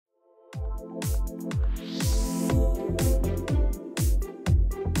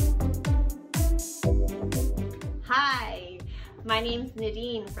Hi, my name's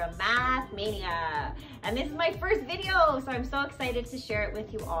Nadine from Math Mania, and this is my first video, so I'm so excited to share it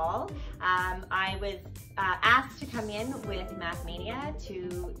with you all. I was asked to come in with Math Mania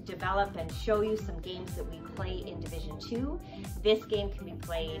to develop and show you some games that we play in Division 2. This game can be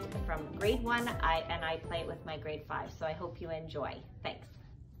played from grade 1, and I play it with my grade 5, so I hope you enjoy. Thanks.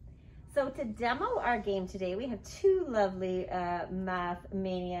 So to demo our game today, we have two lovely Math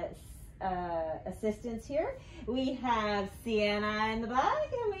Mania assistants here. We have Sienna in the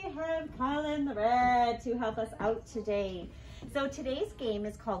black and we have Colin in the red to help us out today. So today's game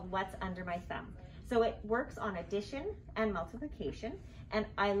is called What's Under My Thumb. So it works on addition and multiplication, and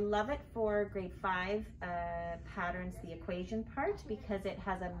I love it for grade 5 patterns, the equation part, because it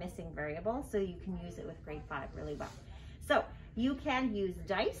has a missing variable, so you can use it with grade 5 really well. So you can use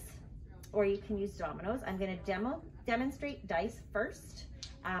dice or you can use dominoes. I'm going to demonstrate dice first,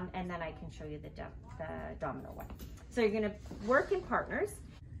 and then I can show you the domino one. So you're going to work in partners.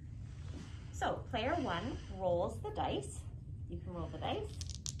 So player 1 rolls the dice. You can roll the dice.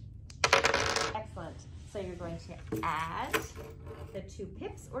 Excellent. So you're going to add the 2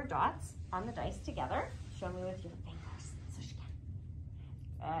 pips or dots on the dice together. Show me with your fingers so she can.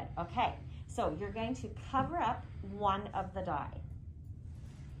 Good. Okay. So you're going to cover up one of the die.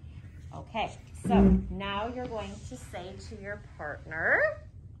 Okay. So now you're going to say to your partner,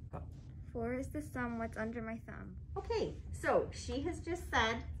 4 is the sum, what's under my thumb. Okay, so she has just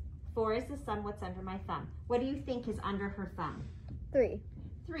said 4 is the sum, what's under my thumb. What do you think is under her thumb? 3.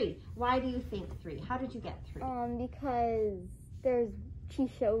 3. Why do you think 3? How did you get 3? Because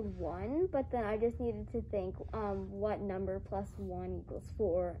she showed 1, but then I just needed to think what number plus 1 equals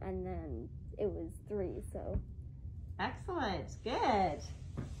 4, and then it was 3, so. Excellent, good.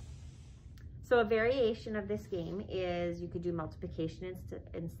 So a variation of this game is you could do multiplication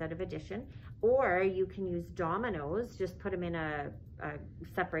instead of addition, or you can use dominoes, just put them in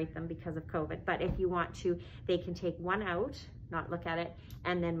separate them because of COVID. But if you want to, they can take one out, not look at it,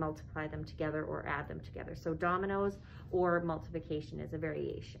 and then multiply them together or add them together. So dominoes or multiplication is a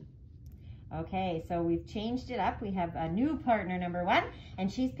variation. Okay, so we've changed it up. We have a new partner, number 1,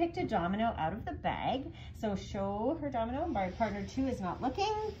 and she's picked a domino out of the bag. So show her domino. My partner 2 is not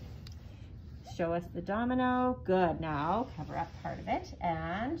looking. Show us the domino. Good. Now cover up part of it.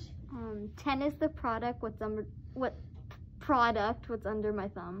 And 10 is the product. What's under my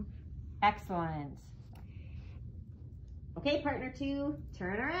thumb? Excellent. Okay, partner 2,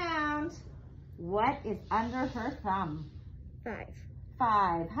 turn around. What is under her thumb? 5.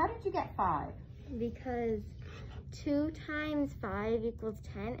 5. How did you get 5? Because 2 times 5 equals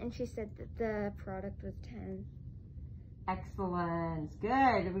 10, and she said that the product was 10. Excellent.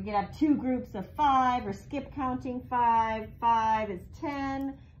 Good. We could have 2 groups of 5 or skip counting 5. 5 is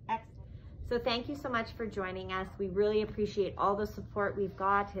 10. Excellent. So thank you so much for joining us. We really appreciate all the support we've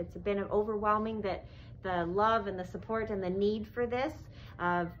got. It's been overwhelming, that the love and the support and the need for this,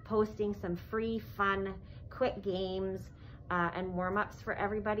 of posting some free, fun, quick games and warm-ups for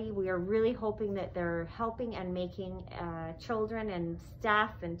everybody. We are really hoping that they're helping and making children and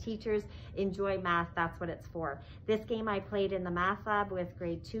staff and teachers enjoy math. That's what it's for. This game I played in the math lab with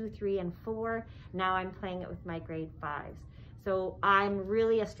grade 2, 3, and 4. Now I'm playing it with my grade 5s. So I'm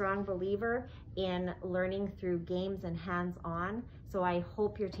really a strong believer in learning through games and hands-on. So I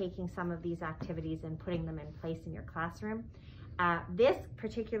hope you're taking some of these activities and putting them in place in your classroom. This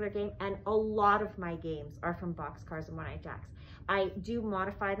particular game and a lot of my games are from Boxcars and One-Eyed Jacks. I do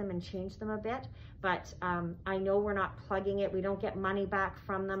modify them and change them a bit, but I know we're not plugging it. We don't get money back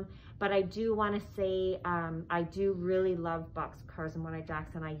from them, but I do want to say I do really love Boxcars and One-Eyed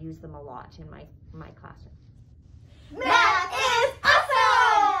Jacks, and I use them a lot in my classroom.